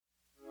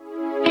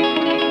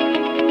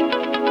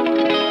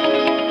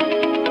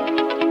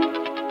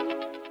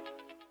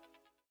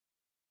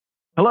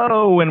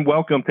Hello and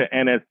welcome to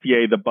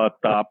NSTA, the bus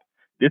stop.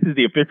 This is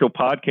the official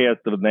podcast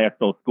of the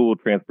National School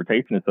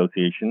Transportation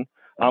Association.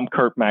 I'm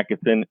Kurt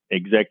Mackinson,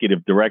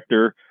 Executive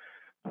Director.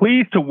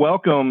 Pleased to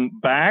welcome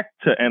back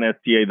to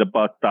NSTA, the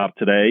bus stop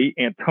today,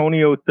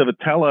 Antonio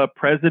Civitella,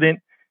 President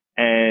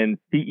and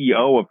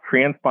CEO of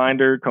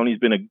Transfinder. Tony's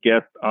been a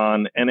guest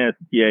on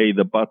NSTA,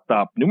 the bus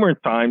stop, numerous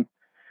times,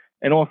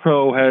 and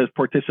also has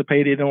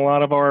participated in a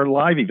lot of our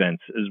live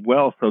events as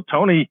well. So,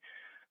 Tony,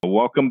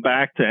 welcome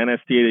back to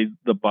NSTA,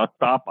 the bus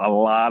stop. A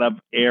lot of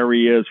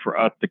areas for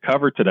us to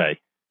cover today.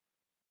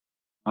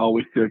 Oh,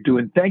 we sure do.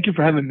 And thank you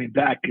for having me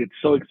back. It's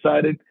so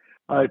exciting.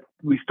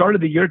 We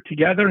started the year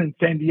together in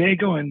San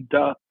Diego, and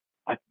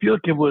I feel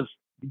like it was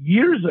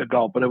years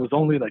ago, but it was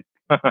only like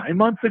 8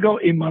 months ago,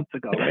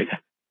 right?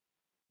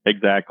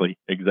 Exactly.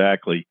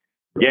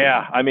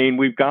 Yeah, I mean,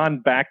 we've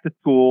gone back to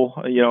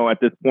school, at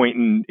this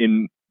point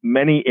in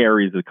many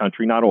areas of the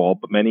country, not all,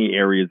 but many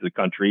areas of the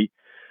country.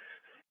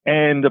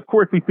 And of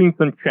course, we've seen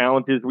some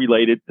challenges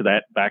related to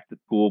that back to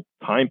school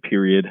time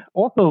period.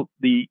 Also,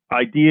 the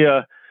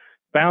idea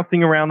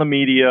bouncing around the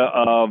media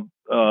of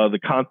the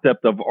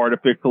concept of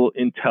artificial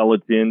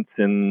intelligence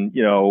and,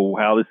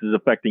 how this is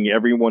affecting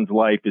everyone's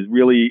life is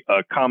really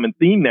a common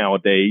theme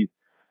nowadays.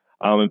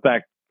 In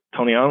fact,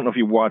 Tony, I don't know if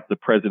you watched the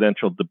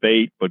presidential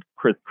debate, but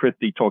Chris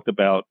Christie talked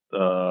about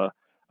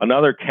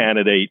another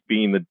candidate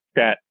being the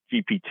Chat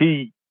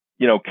GPT,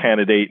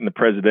 candidate in the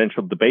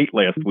presidential debate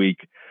last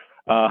week.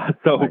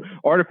 So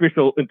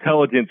artificial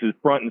intelligence is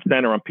front and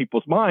center on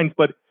people's minds,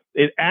 but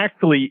it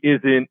actually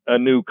isn't a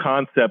new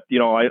concept.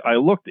 I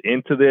looked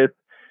into this.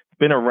 It's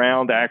been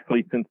around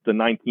actually since the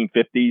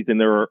 1950s, and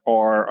there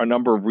are a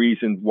number of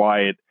reasons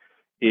why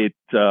it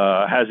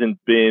hasn't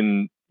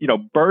been,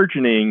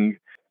 burgeoning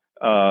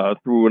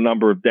through a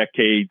number of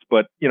decades.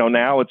 But,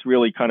 now it's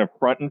really kind of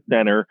front and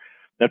center.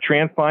 Now,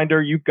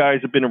 Transfinder, you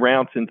guys have been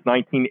around since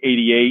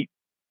 1988.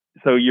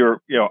 So you're,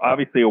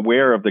 obviously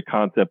aware of the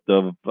concept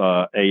of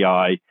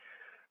AI.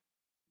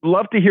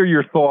 Love to hear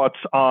your thoughts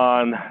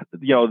on,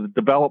 the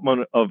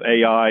development of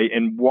AI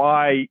and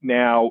why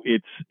now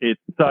it's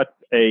such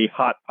a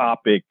hot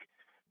topic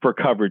for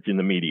coverage in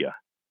the media.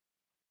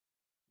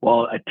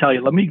 Well, I tell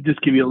you, let me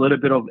just give you a little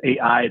bit of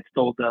AI. It's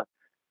called the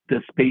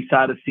Space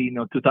Odyssey,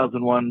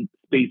 2001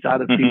 Space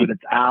Odyssey with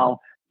its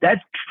OWL.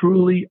 That's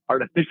truly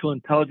artificial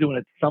intelligence when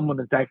it's someone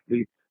that's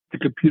actually the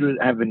computer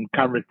having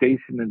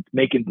conversation and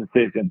making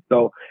decisions.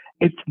 So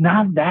it's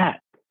not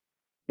that.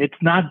 So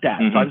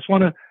I just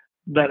want to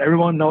let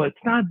everyone know it's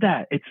not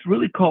that. It's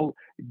really called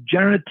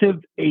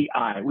generative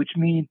AI, which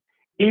means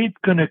it's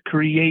going to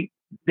create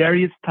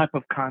various type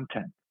of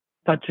content,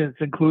 such as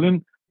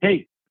including,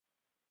 hey,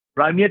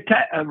 write me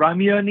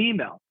an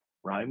email,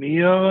 write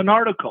me an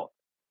article,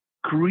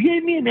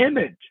 create me an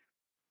image,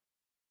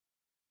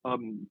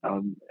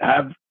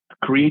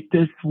 create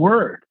this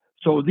word.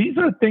 So these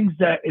are things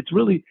that it's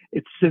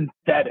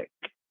synthetic.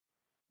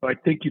 So I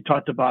think you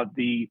talked about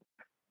the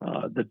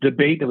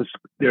debate that was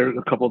there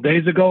a couple of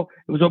days ago.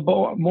 It was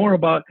more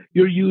about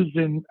you're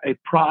using a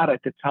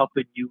product that's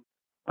helping you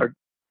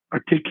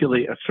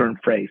articulate a certain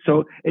phrase.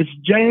 So it's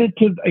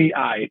generative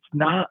AI. It's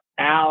not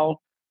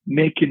Al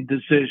making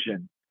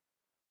decisions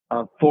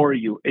for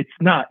you. It's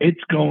not.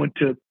 It's going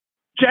to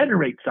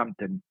generate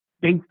something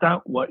based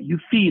on what you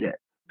feed it.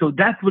 So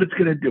that's what it's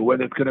going to do.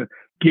 Whether it's going to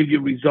give you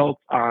results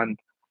on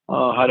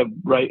how to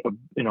write, a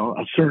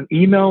certain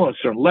email, a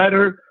certain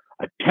letter,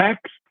 a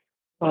text.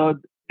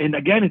 And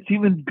again, it's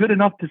even good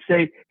enough to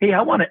say, hey,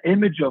 I want an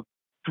image of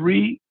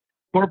 3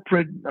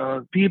 corporate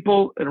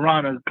people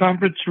around a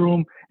conference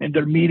room and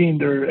they're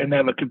meeting and they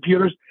have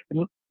computers.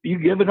 And you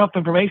give enough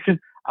information,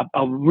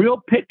 a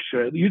real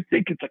picture. You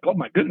think it's like, oh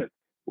my goodness,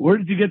 where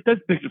did you get this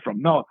picture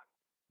from? No,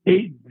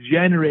 it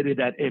generated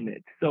that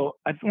image. So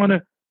I just want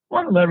to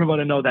let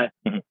everybody know that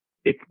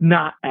it's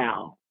not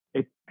Al.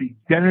 It's the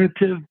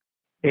generative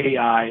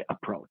AI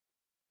approach.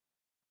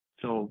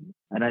 So,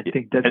 and I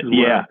think this is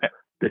where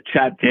the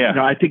chat,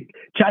 I think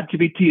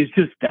ChatGPT is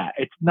just that.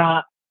 It's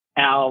not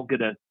Al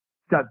gonna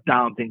shut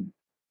down things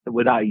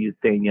without you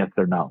saying yes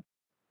or no.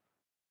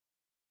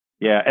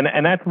 Yeah,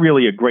 and that's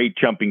really a great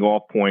jumping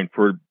off point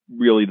for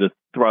really the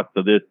thrust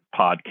of this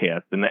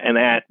podcast. And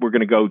that we're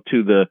going to go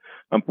to the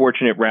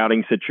unfortunate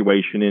routing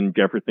situation in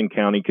Jefferson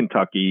County,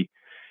 Kentucky.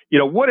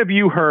 What have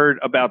you heard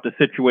about the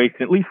situation,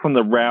 at least from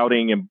the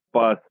routing and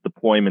bus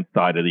deployment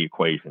side of the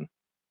equation?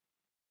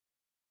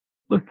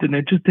 Listen,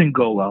 it just didn't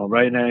go well,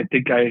 right? And I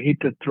think I hate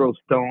to throw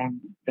stones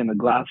in a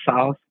glass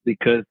house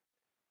because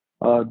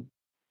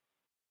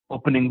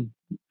opening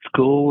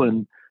school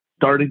and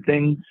starting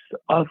things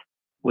off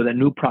with a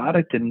new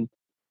product, and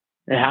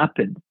it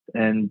happened.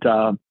 And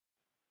I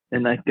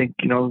think,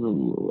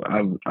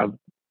 I've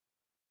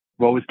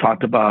always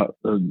talked about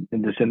in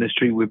this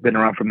industry, we've been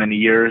around for many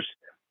years.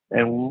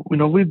 And,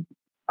 these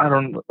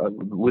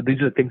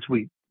are things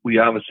we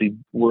obviously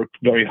worked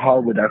very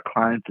hard with our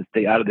clients to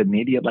stay out of the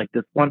media like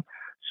this one.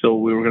 So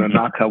we were going to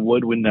knock on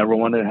wood. We never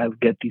want to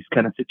get these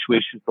kind of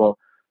situations. Well,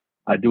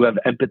 I do have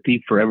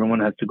empathy for everyone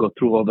who has to go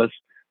through all this.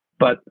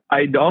 But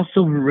I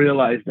also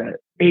realized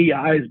that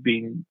AI is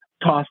being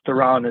tossed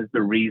around as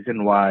the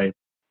reason why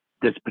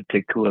this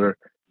particular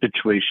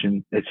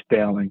situation is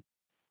failing.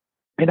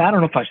 And I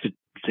don't know if I should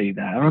say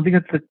that. I don't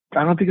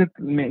think it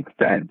makes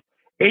sense.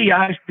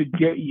 AI should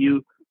get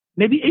you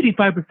maybe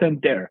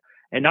 85% there.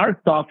 And our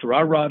software,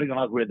 our routing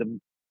algorithm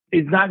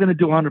is not going to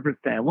do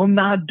 100%. Will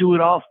not do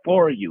it all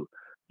for you.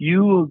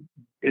 You,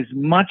 as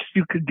much as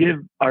you could give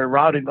our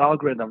routing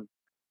algorithm,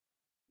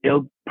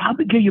 it'll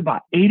probably get you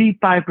about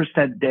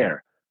 85%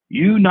 there.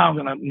 You now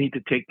going to need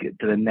to take it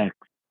to the next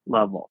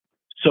level.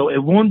 So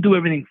it won't do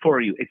everything for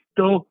you.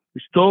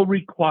 We still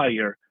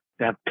require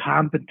to have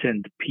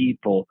competent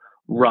people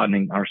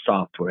running our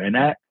software, and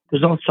that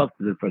there's no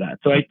substitute for that.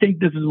 So I think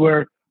this is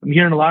where I'm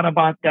hearing a lot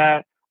about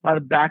that, a lot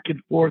of back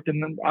and forth,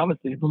 and then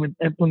obviously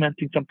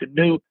implementing something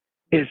new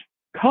is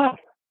tough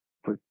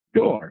for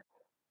sure.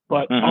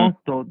 But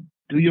also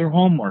do your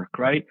homework,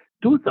 right?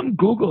 Do some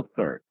Google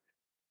search.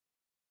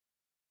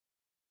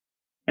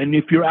 And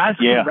if you're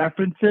asking for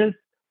references,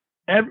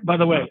 by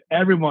the way,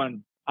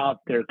 everyone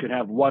out there could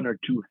have one or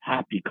two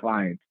happy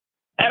clients.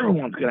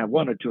 Everyone's going to have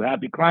one or two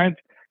happy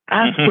clients.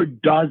 Ask for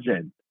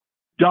dozen.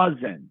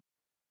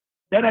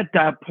 Then at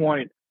that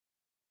point,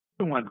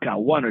 everyone's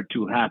got one or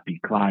two happy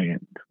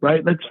clients,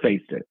 right? Let's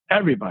face it.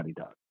 Everybody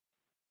does.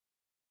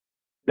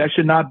 That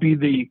should not be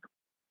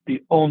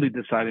the only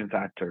deciding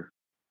factor.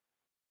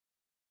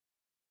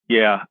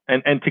 Yeah,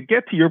 and to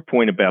get to your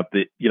point about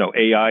the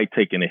AI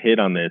taking a hit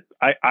on this,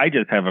 I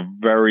just have a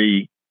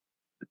very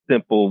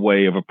simple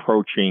way of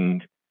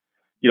approaching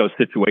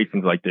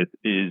situations like this.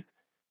 Is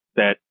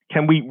that,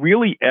 can we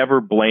really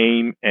ever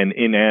blame an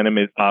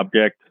inanimate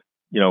object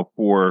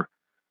for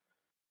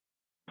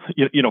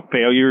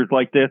failures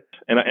like this?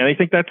 And I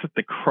think that's just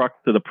the crux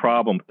of the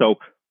problem. So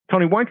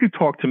Tony, why don't you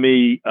talk to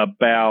me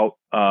about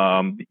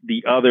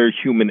the other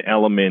human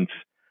elements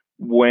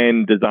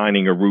when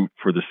designing a route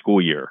for the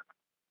school year?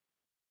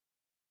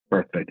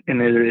 Perfect. And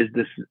there is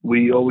this,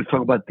 we always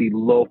talk about the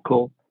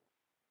local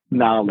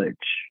knowledge,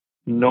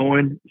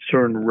 knowing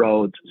certain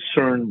roads,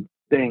 certain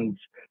things,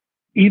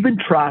 even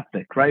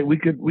traffic, right? We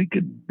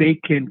could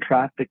bake in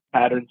traffic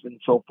patterns and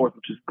so forth,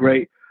 which is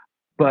great.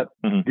 But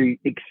the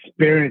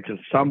experience of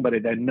somebody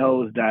that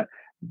knows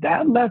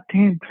that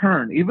left-hand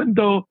turn, even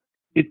though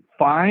it's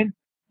fine,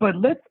 but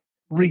let's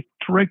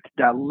restrict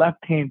that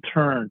left-hand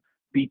turn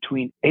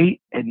between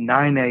 8 and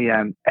 9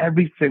 a.m.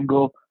 every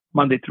single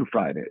Monday through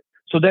Friday.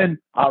 So then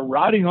our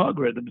routing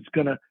algorithm is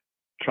going to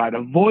try to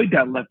avoid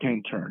that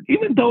left-hand turn,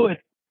 even though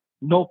it's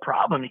no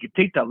problem. You can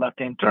take that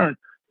left-hand turn.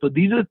 So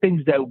these are the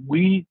things that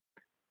we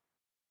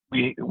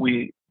get,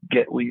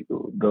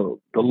 the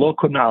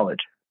local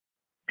knowledge,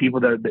 people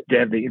that they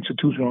have the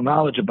institutional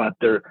knowledge about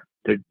their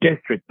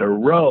district, their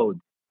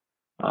roads.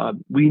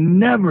 We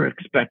never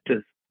expect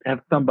to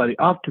have somebody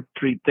off the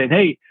street saying,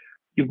 hey,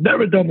 you've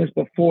never done this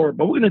before,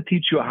 but we're going to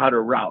teach you how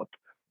to route.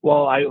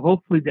 Well,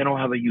 hopefully they don't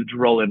have a huge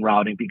role in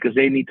routing, because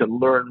they need to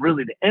learn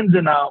really the ins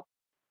and outs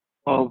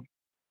of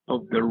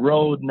the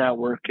road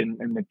network and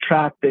the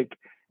traffic.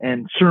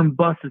 And certain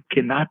buses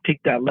cannot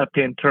take that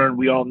left-hand turn.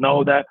 We all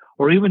know that,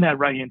 or even that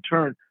right-hand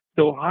turn.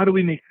 So how do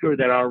we make sure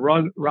that our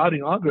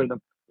routing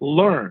algorithm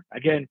learn?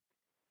 Again,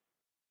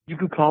 you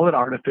could call it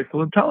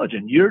artificial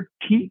intelligence. You're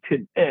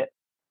teaching it,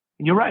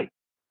 and you're right.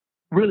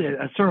 Really, at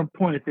a certain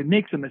point, if it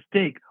makes a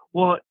mistake,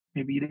 well,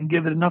 maybe you didn't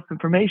give it enough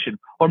information,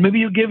 or maybe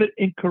you give it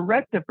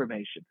incorrect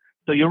information.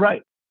 So you're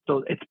right.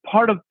 So it's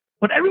part of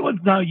what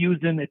everyone's now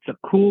using. It's a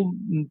cool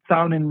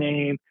sounding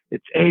name.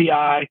 It's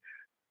AI.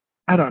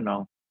 I don't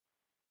know.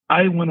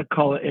 I want to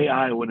call it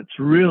AI when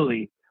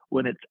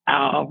it's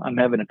out. I'm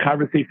having a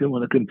conversation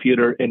with a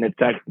computer and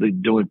it's actually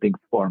doing things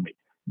for me.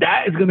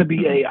 That is going to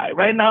be AI.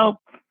 Right now,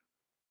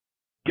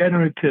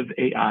 generative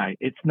AI,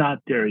 it's not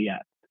there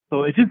yet.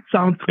 So it just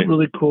sounds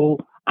really cool.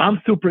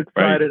 I'm super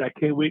excited. Right. I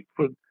can't wait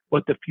for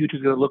what the future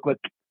is going to look like,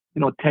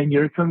 10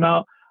 years from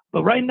now.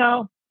 But right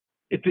now,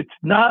 if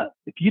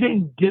you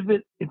didn't give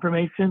it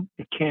information,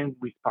 it can't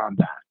respond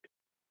back.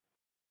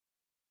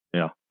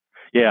 Yeah.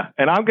 Yeah.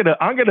 And I'm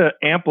gonna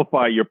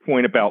amplify your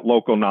point about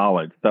local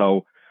knowledge.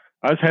 So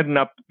I was heading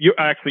up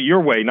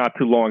your way not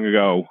too long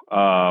ago,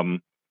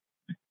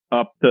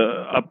 up to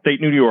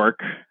upstate New York.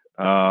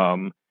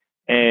 And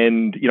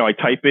I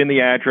type in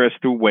the address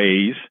through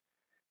Waze,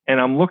 and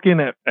I'm looking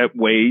at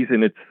Waze,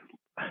 and it's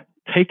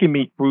taking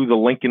me through the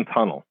Lincoln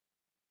Tunnel.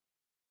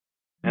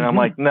 And I'm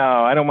like, no,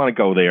 I don't want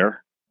to go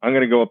there. I'm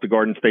going to go up the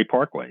Garden State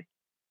Parkway.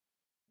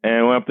 And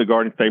I went up the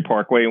Garden State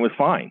Parkway and it was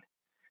fine.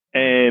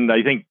 And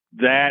I think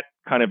that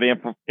kind of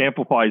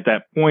amplifies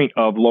that point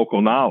of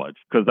local knowledge,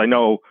 because I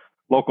know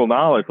local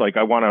knowledge, like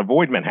I want to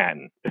avoid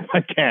Manhattan if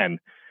I can,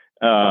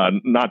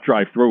 not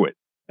drive through it.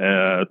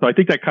 So I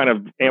think that kind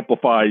of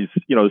amplifies,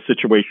 the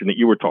situation that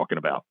you were talking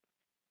about.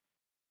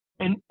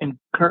 And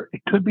Kurt,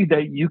 it could be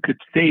that you could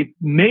save,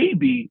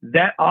 maybe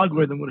that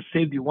algorithm would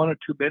have saved you 1 or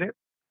 2 minutes,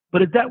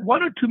 but is that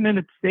 1 or 2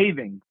 minute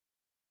savings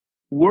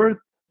worth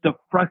the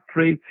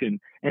frustration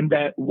and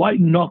that white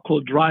knuckle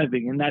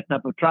driving in that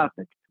type of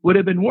traffic? Would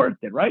have been worth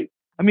it, right?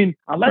 I mean,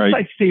 unless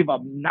I save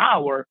an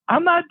hour,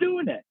 I'm not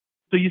doing it.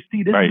 So you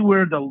see, this is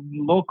where the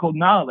local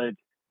knowledge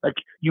Like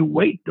you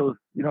weight those,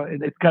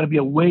 and it's got to be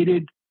a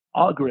weighted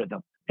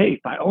algorithm. Hey,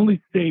 if I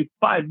only save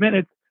 5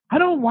 minutes, I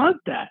don't want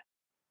that.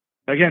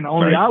 Again,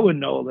 only I would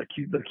know, like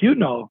you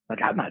know,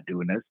 like I'm not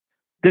doing this.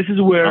 This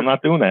is where I'm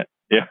not doing that.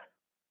 Yeah.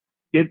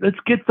 Let's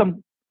get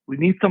some. We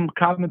need some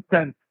common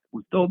sense.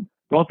 We still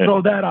don't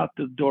throw that out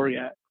the door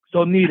yet.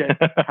 Still need it.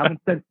 Common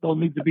sense still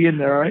needs to be in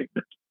there, right?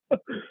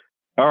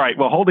 All right.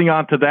 Well, holding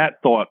on to that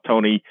thought,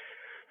 Tony,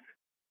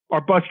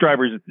 our bus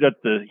drivers, that's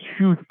a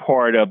huge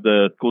part of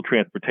the school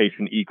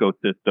transportation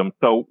ecosystem.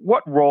 So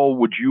what role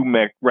would you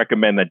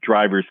recommend that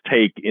drivers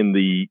take in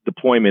the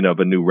deployment of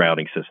a new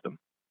routing system?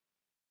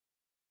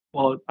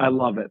 Well, I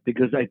love it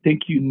because I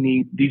think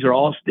these are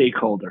all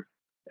stakeholders,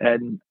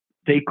 and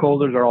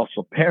stakeholders are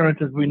also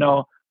parents, as we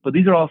know, but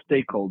these are all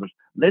stakeholders.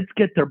 Let's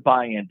get their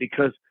buy-in,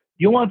 because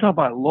you want to talk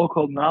about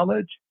local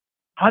knowledge.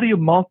 How do you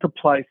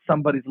multiply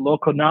somebody's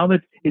local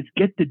knowledge? Is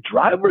get the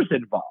drivers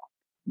involved.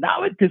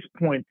 Now at this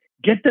point,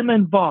 get them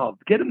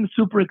involved, get them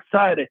super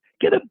excited,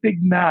 get a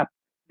big map.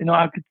 A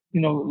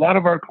lot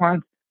of our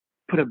clients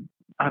put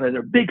on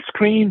their big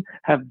screen,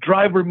 have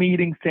driver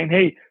meetings saying,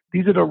 hey,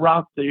 these are the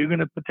routes that you're going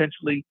to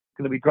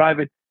be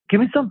driving. Give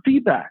me some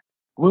feedback.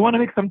 We want to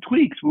make some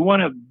tweaks. We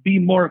want to be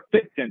more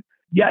efficient.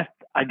 Yes,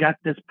 I got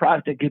this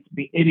product that gets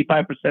me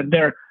 85%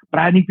 there, but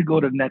I need to go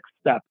to the next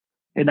step,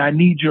 and I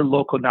need your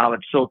local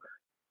knowledge. So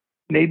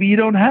maybe you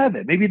don't have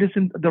it. Maybe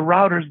the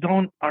routers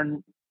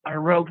are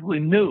relatively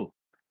new.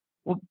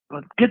 Well,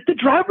 get the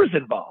drivers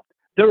involved.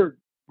 They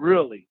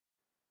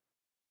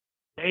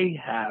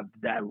have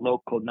that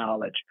local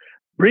knowledge.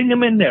 Bring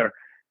them in there.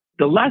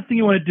 The last thing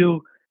you want to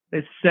do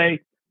is say,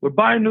 we're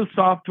buying new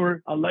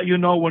software. I'll let you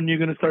know when you're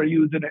going to start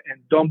using it,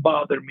 and don't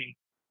bother me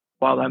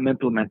while I'm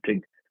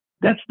implementing.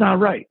 That's not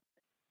right.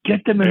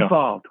 Get them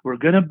involved. We're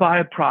going to buy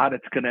a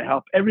product that's going to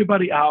help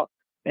everybody out,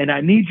 and I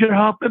need your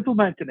help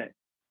implementing it.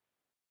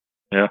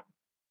 Yeah.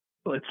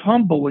 So it's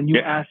humble when you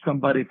ask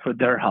somebody for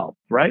their help,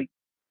 right?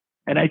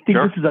 And I think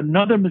this is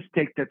another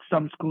mistake that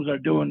some schools are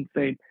doing,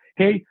 saying,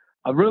 hey,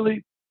 I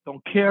really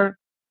don't care.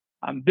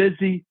 I'm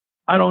busy.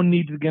 I don't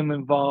need to get them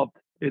involved.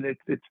 And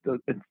it's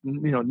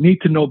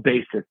need to know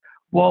basis.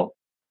 Well,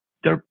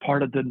 they're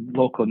part of the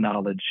local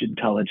knowledge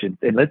intelligence,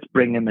 and let's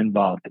bring them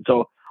involved.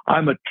 So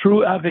I'm a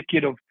true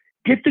advocate of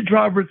get the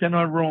drivers in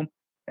our room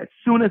as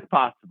soon as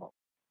possible.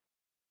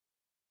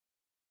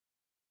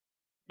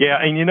 Yeah,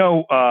 and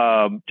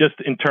just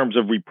in terms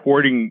of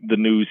reporting the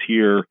news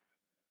here,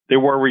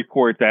 there were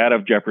reports out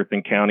of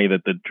Jefferson County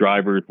that the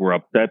drivers were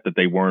upset that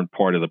they weren't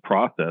part of the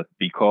process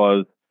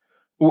because,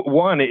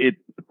 one, it's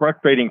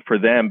frustrating for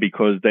them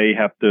because they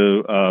have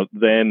to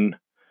then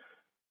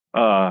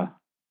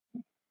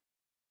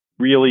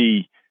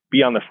really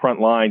be on the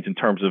front lines in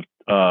terms of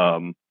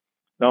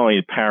not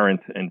only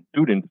parents and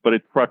students, but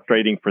it's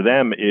frustrating for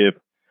them if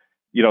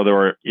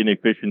there are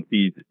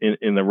inefficiencies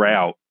in the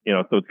route.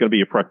 So it's going to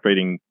be a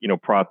frustrating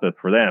process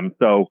for them.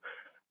 So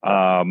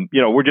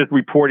we're just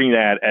reporting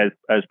that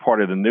as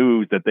part of the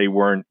news that they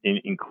weren't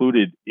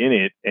included in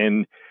it.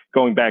 And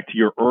going back to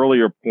your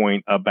earlier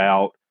point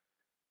about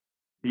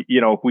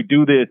if we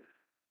do this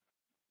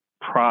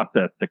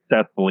process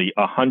successfully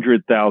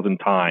 100,000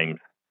 times,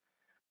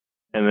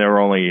 and there are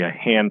only a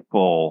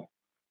handful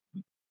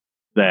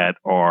that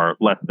are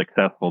less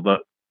successful, the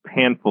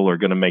handful are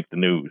going to make the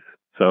news.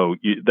 So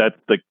that's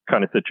the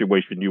kind of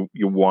situation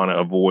you want to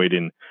avoid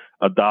and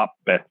adopt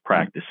best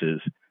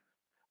practices.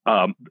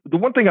 The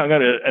one thing I'm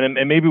going to,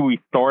 and maybe we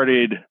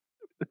started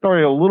a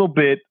little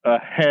bit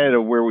ahead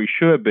of where we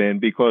should have been,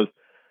 because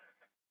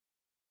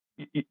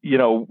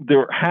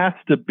there has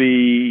to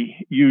be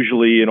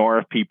usually an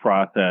RFP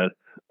process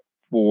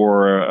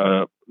for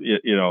a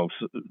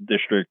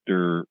district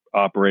or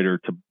operator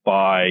to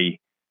buy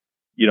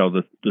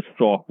the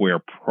software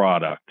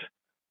product.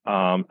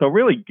 So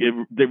really,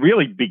 it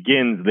really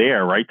begins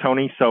there, right,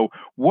 Tony? So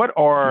what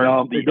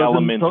are the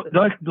elements?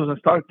 It doesn't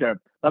start there.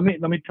 Let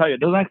me tell you, it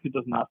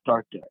does not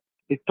start there.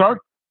 It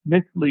starts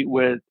initially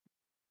with,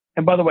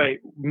 and by the way,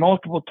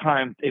 multiple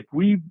times, if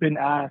we've been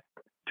asked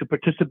to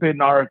participate in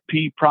the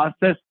RFP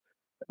process,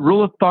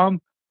 rule of thumb,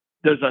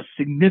 there's a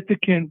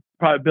significant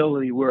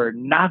probability we're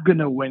not going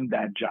to win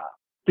that job.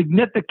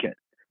 Significant.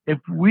 If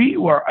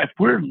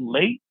we're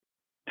late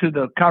to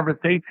the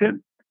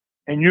conversation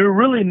and you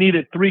really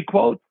needed 3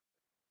 quotes,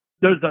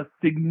 there's a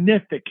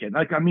significant,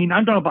 I'm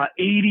talking about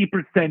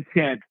 80%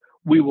 chance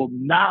we will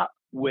not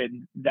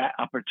win that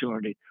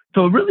opportunity.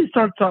 So it really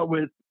starts out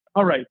with,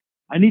 all right,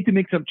 I need to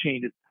make some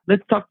changes.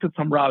 Let's talk to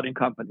some routing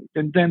companies.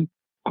 And then,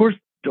 of course,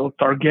 they'll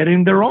start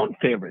getting their own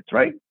favorites,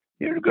 right?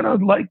 You're going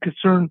to like a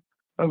certain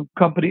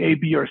company A,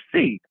 B, or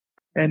C.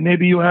 And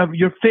maybe you have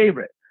your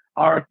favorite.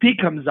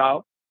 RFP comes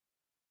out,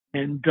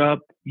 and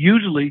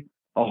usually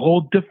a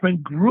whole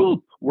different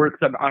group works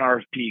on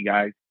RFP,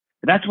 guys.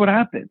 And that's what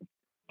happens.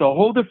 So a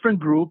whole different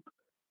group.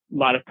 A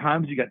lot of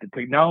times you got the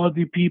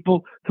technology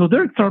people. So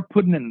they're start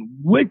putting in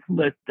wish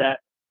lists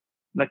that,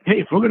 like, hey,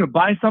 if we're going to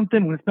buy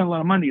something, we're going to spend a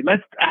lot of money.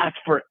 Let's ask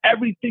for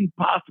everything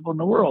possible in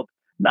the world.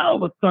 Now,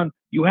 all of a sudden,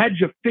 you had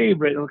your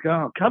favorite.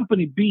 Like,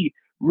 company B,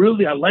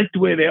 really, I like the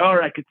way they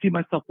are. I could see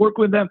myself work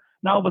with them.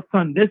 Now all of a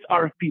sudden this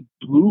RFP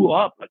blew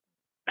up, like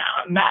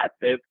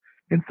massive.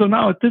 And so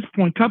now at this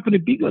point, company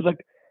B goes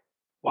like,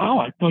 wow,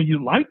 I thought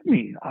you liked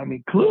me. I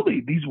mean,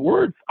 clearly these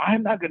words,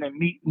 I'm not going to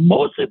meet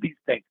most of these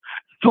things.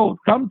 So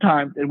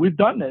sometimes, and we've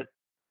done this,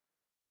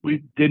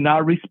 we did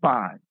not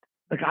respond.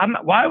 Like,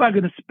 why am I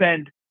going to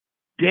spend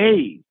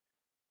days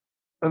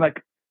and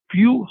like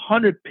few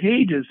hundred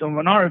pages of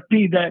an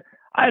RFP that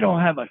I don't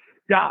have a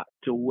shot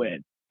to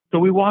win? So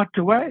we walked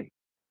away.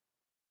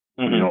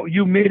 Mm-hmm. You know,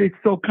 you made it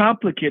so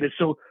complicated.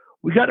 So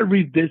we got to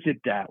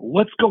revisit that.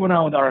 What's going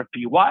on with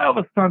RFP? Why all of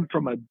a sudden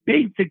from a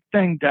basic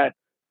thing that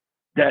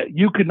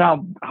you could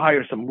now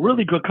hire some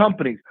really good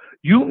companies,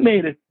 you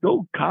made it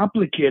so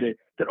complicated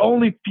that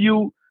only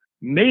few,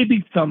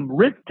 maybe some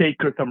risk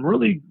takers, some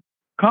really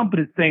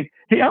companies saying,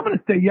 hey, I'm going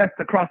to say yes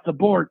across the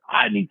board.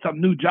 I need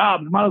some new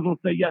jobs. Might as well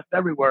say yes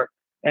everywhere.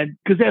 And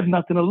because they have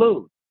nothing to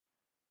lose.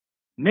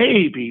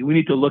 Maybe we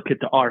need to look at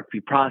the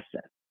RFP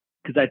process.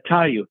 Because I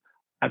tell you,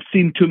 I've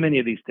seen too many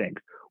of these things.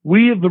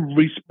 We have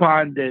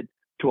responded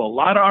to a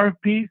lot of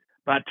RFPs,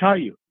 but I tell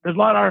you, there's a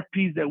lot of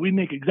RFPs that we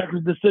make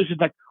executive decisions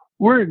like,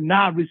 we're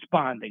not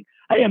responding.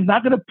 I am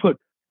not going to put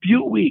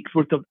few weeks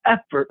worth of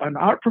effort on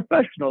our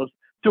professionals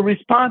to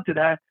respond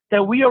to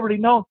that we already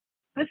know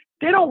they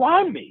don't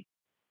want me.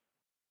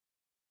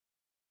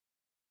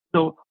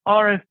 So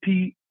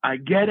RFP, I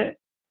get it.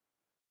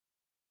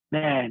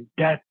 Man,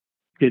 that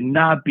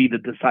cannot be the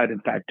deciding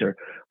factor.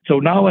 So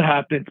now what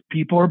happens?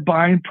 People are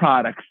buying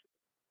products.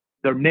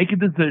 They're making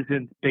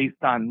decisions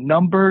based on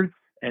numbers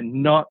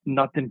and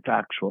nothing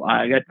factual.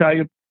 I got to tell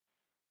you,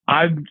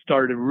 I've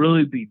started to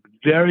really be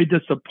very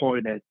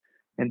disappointed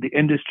in the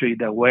industry,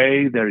 the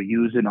way they're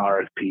using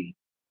RFP.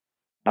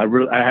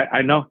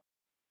 I know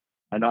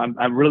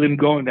I'm really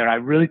going there. I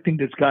really think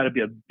there's got to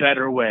be a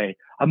better way,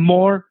 a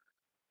more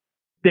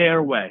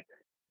fair way.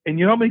 And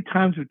you know how many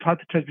times we've taught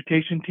the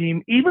transportation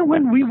team, even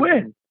when we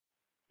win,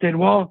 said,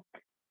 well,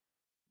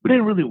 we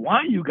didn't really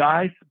want you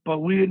guys, but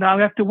we now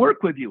have to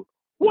work with you.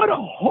 What a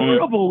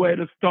horrible way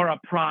to start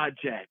a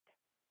project.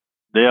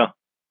 Yeah.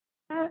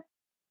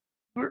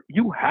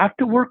 You have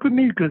to work with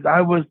me because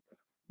I was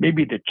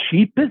maybe the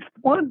cheapest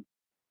one,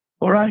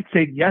 or I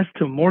said yes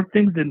to more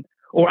things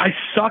or I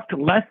sucked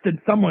less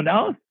than someone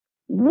else.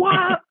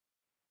 What?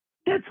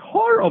 That's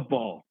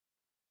horrible.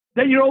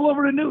 Then you're all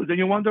over the news, and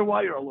you wonder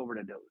why you're all over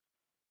the news.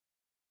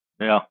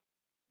 Yeah.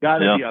 Got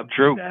to be a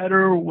true.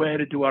 better way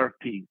to do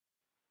RFPs.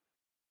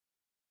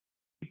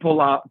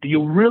 People out. Do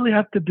you really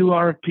have to do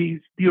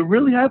RFPs? Do you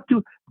really have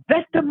to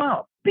vet them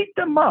out, beat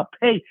them up?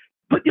 Hey,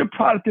 put your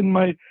product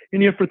in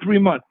here for 3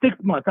 months, 6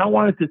 months. I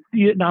wanted to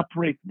see it in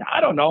operation.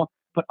 I don't know,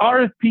 but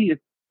RFP is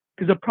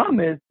because the problem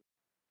is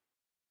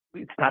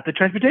it's not the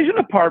transportation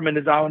department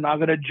is now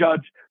going to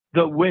judge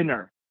the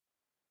winner.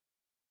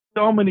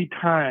 So many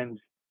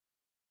times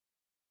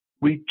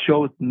we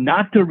chose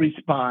not to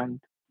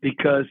respond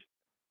because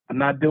I'm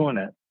not doing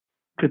it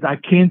because I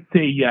can't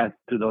say yes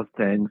to those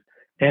things,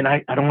 and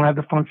I don't have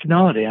the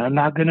functionality. I'm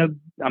not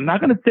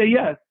gonna say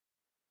yes.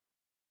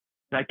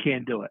 I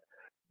can't do it.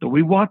 So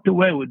we walked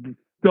away with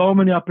so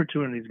many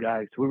opportunities,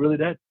 guys. We really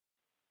did.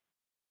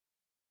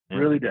 Yeah.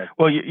 Really did.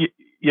 Well,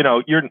 you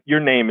know, your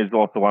name is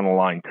also on the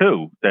line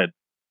too. That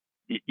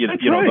you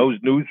know right. those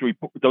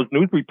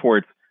news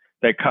reports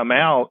that come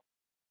out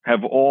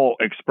have all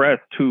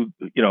expressed who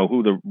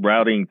the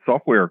routing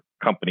software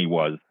company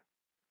was.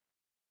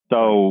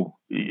 So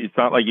it's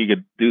not like you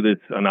could do this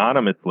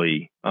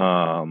anonymously.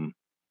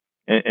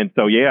 And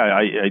so, yeah,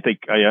 I think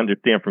I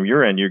understand from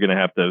your end, you're going to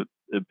have to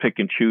pick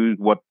and choose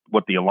what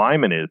the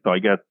alignment is. So I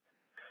guess,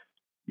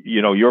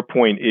 your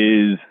point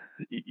is,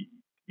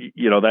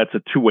 that's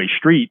a two-way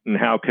street, and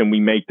how can we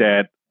make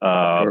that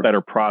a better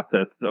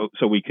process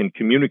so we can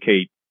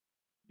communicate,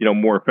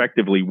 more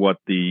effectively what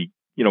the,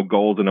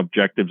 goals and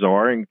objectives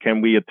are, and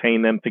can we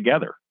attain them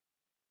together?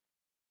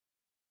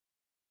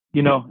 I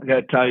got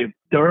to tell you,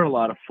 there are a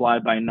lot of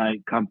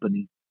fly-by-night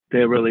companies.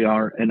 They really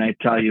are. And I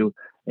tell you,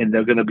 and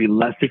they're going to be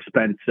less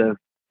expensive.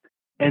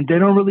 And they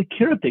don't really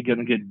care if they're going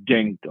to get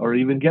dinged or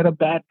even get a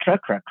bad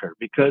track record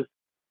because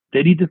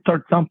they need to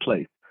start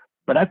someplace.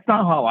 But that's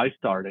not how I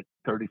started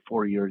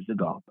 34 years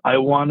ago. I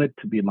wanted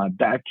to be in my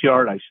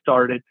backyard. I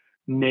started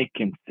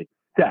making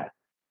success.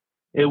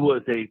 It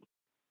was a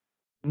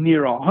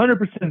near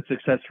 100%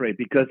 success rate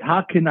because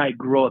how can I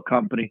grow a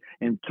company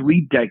in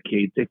 3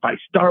 decades if I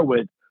start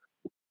with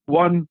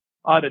 1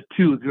 out of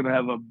 2 is going to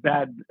have a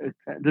bad,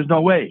 there's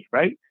no way,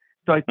 right?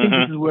 So I think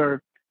this is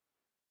where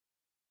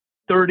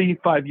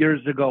 35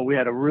 years ago, we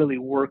had to really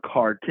work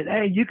hard.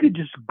 Today, you could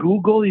just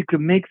Google, you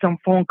can make some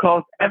phone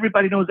calls.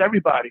 Everybody knows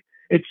everybody.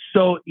 It's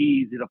so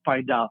easy to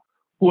find out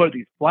who are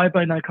these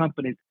fly-by-night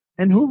companies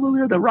and who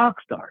really are the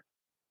rock stars.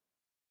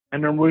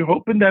 And then we're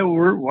hoping that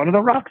we're one of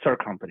the rock star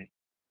companies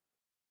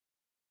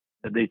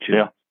that they choose.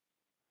 Yeah.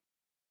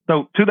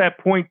 So to that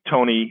point,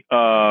 Tony,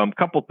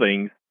 couple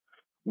things.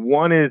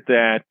 One is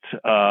that,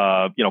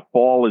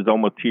 fall is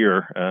almost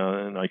here,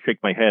 and I shake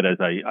my head as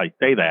I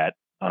say that.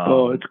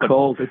 It's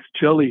cold. It's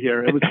chilly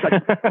here. It was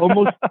like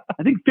almost,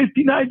 I think,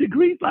 59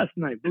 degrees last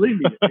night. Believe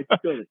me, it's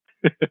chilly.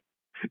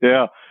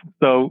 Yeah.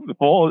 So the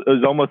fall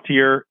is almost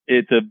here.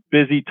 It's a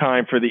busy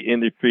time for the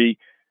industry.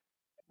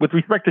 With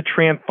respect to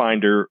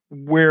Transfinder,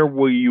 where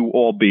will you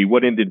all be?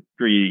 What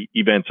industry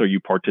events are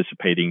you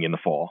participating in the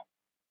fall?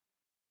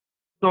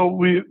 So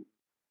we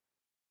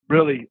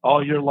really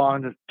all year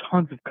long, there's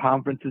tons of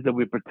conferences that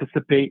we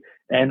participate,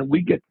 and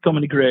we get so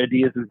many great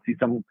ideas and see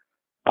some.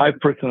 I've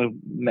personally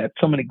met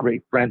so many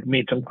great friends,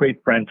 made some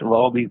great friends of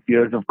all these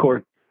years, of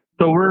course.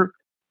 So we're,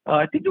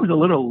 I think there was a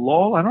little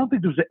lull. I don't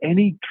think there was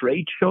any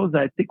trade shows.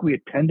 I think we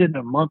attended in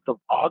the month of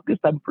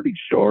August. I'm pretty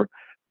sure,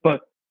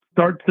 but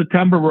start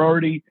September, we're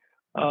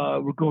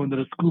going to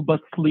the School Bus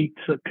Fleet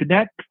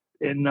Connect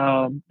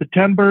in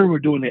September. We're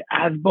doing the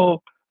ASBO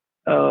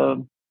uh,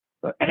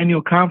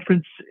 annual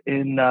conference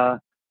in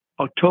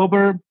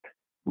October.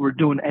 We're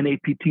doing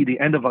NAPT the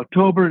end of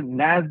October,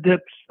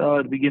 NASDIPS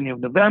the beginning of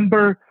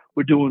November.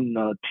 We're doing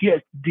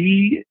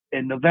TSD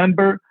in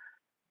November,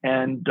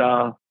 and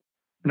of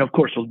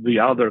course there'll be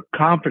other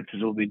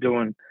conferences we'll be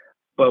doing.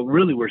 But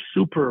really, we're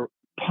super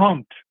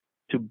pumped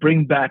to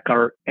bring back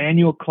our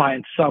annual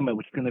client summit,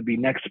 which is going to be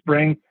next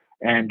spring.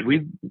 And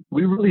we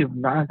really have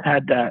not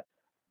had that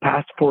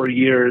past 4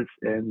 years,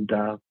 and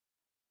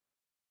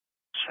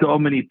so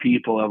many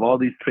people of all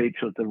these trade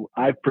shows that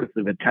I've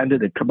personally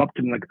attended that come up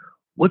to me like,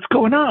 "What's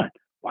going on?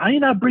 Why are you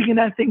not bringing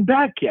that thing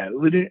back yet?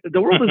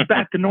 The world is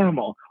back to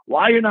normal.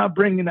 Why are you not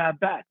bringing that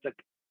back?" It's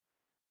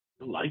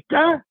like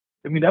that?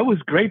 I mean, that was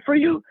great for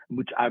you.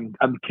 Which I'm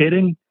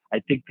kidding. I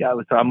think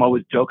I'm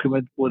always joking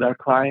with our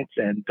clients,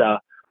 and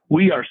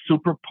we are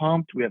super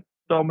pumped. We have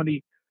so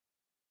many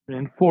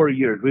in 4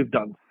 years. We've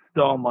done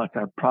so much.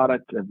 Our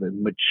products have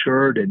been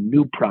matured and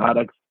new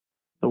products.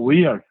 So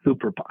we are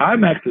super.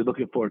 I'm actually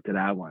looking forward to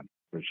that one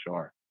for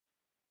sure.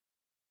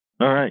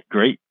 All right,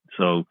 great.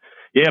 So,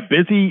 yeah,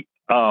 busy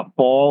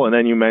fall, and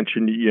then you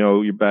mentioned,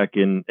 you're back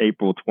in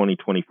April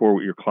 2024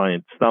 with your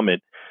client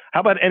summit.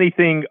 How about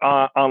anything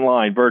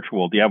online,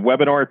 virtual? Do you have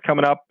webinars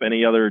coming up?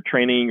 Any other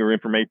training or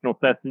informational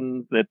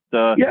sessions that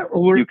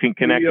you can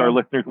connect our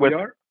listeners with?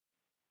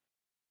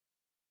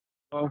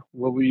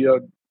 We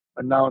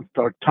announced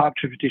our Top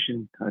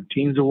Transportation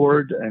Teams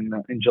Award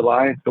in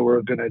July, so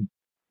we're going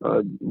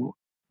to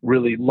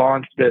really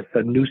launch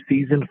a new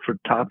season for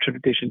Top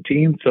Transportation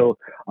Teams. So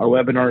our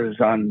webinar is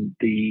on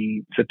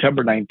the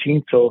September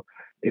 19th. So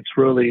it's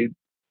really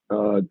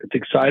it's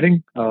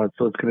exciting. So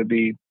it's going to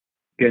be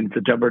again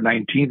September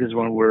 19th is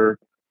when we're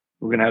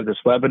going to have this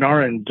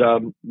webinar, and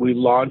we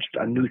launched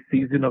a new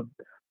season of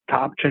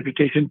Top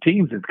Transportation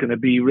Teams. It's going to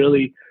be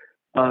really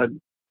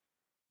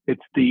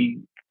it's the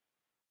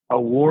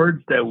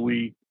awards that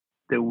we've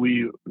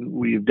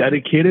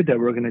dedicated that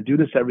we're going to do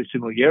this every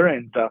single year,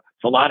 and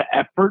it's a lot of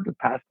effort the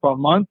past 12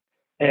 months,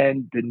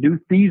 and the new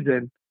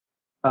season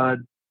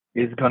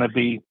is going to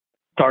be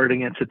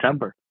starting in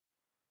September.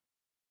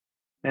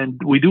 And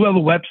we do have a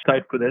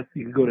website for this.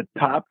 You can go to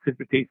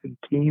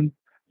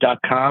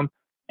toptransportationteams.com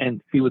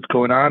and see what's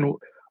going on.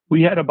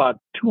 We had about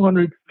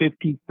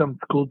 250 some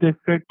school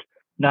districts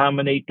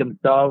nominate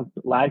themselves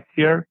last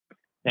year,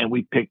 and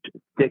we picked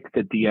 6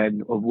 at the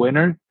end of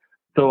winners.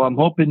 So I'm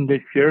hoping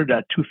this year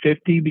that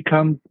 250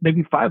 becomes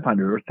maybe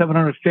 500 or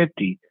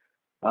 750.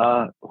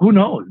 Who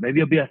knows? Maybe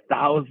it'll be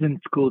 1,000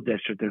 school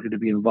districts that are going to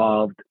be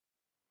involved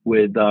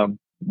with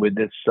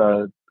this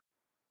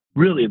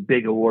really a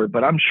big award.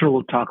 But I'm sure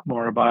we'll talk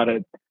more about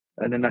it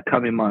in the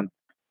coming months.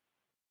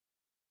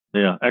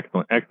 Yeah,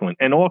 excellent.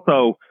 And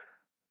also,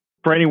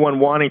 for anyone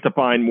wanting to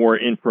find more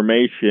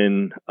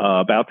information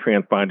about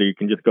Transfinder, you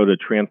can just go to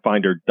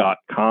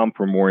transfinder.com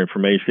for more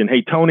information.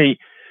 Hey, Tony,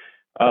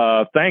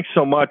 thanks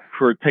so much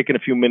for taking a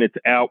few minutes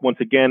out. Once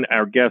again,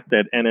 our guest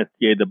at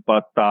NSTA, the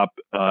bus stop,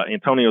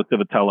 Antonio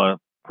Civitella,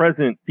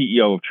 President,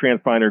 CEO of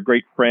Transfinder,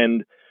 great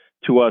friend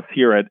to us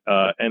here at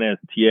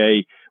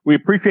NSTA. We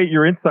appreciate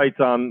your insights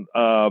on,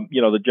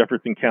 the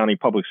Jefferson County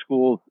Public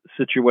Schools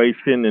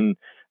situation,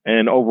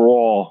 and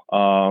overall,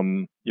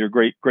 you're a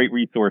great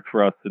resource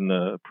for us, and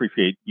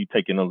appreciate you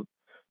taking a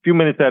few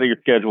minutes out of your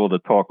schedule to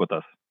talk with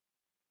us.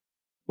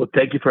 Well,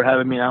 thank you for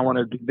having me. I want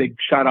to do a big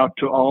shout out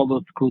to all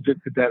those school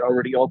districts that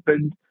already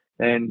opened,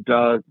 and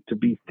to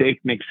be safe,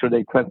 make sure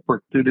they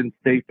transport students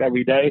safe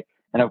every day.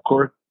 And of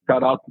course,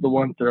 shout out to the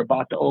ones that are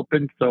about to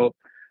open. So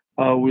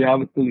we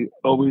obviously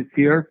always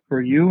here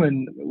for you,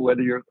 and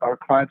whether you're our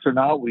clients or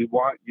not, we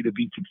want you to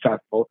be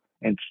successful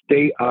and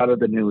stay out of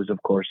the news,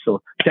 of course.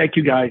 So thank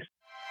you, guys.